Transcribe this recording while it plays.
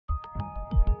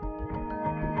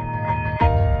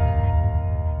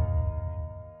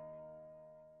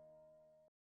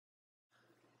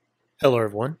Hello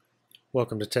everyone,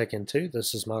 welcome to Tech In2.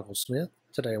 This is Michael Smith.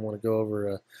 Today I want to go over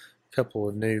a couple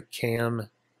of new Cam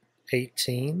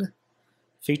 18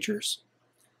 features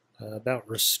about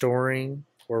restoring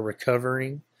or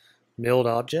recovering milled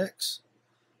objects.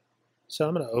 So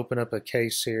I'm going to open up a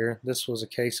case here. This was a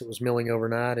case that was milling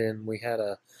overnight and we had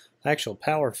a actual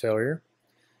power failure.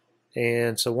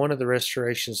 And so one of the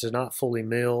restorations did not fully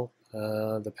mill.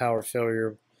 The power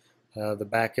failure, the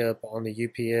backup on the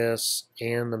UPS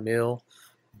and the mill,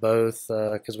 both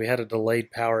because we had a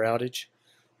delayed power outage.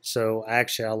 So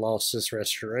actually I lost this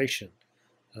restoration.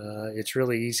 It's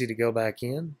really easy to go back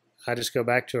in. I just go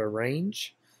back to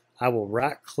arrange. I will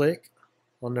right click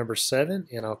on number 7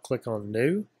 and I'll click on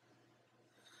new.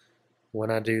 When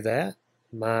I do that,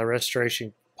 my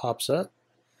restoration pops up.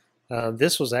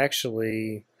 This was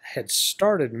actually had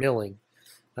started milling,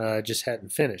 just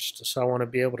hadn't finished. So I want to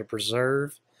be able to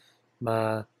preserve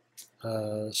my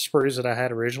sprues that I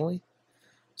had originally.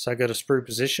 So I go to sprue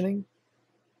positioning.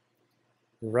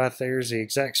 Right there is the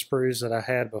exact sprues that I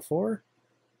had before.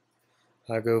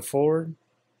 I go forward,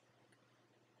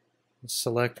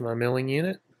 select my milling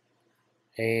unit,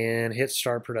 and hit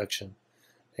start production.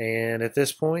 And at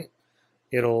this point,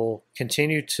 it'll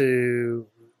continue to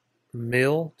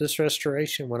mill this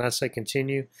restoration. When I say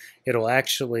continue, it'll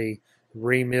actually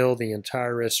remill the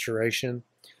entire restoration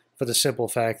for the simple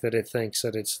fact that it thinks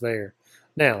that it's there.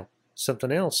 Now,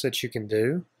 something else that you can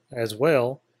do as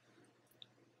well,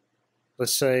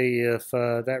 let's say if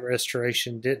that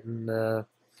restoration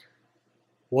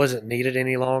wasn't needed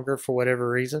any longer for whatever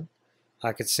reason,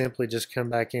 I could simply just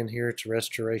come back in here to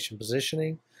restoration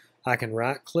positioning. I can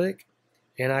right click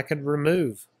and I can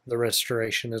remove the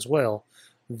restoration as well.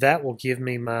 That will give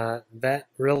me that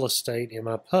real estate in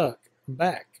my puck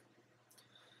back.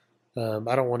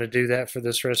 I don't want to do that for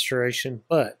this restoration,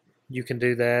 but you can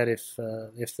do that if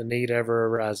the need ever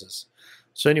arises.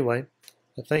 So anyway,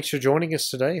 thanks for joining us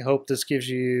today. Hope this gives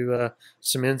you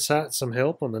some insight, some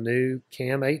help on the new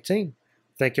Cam 18.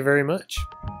 Thank you very much.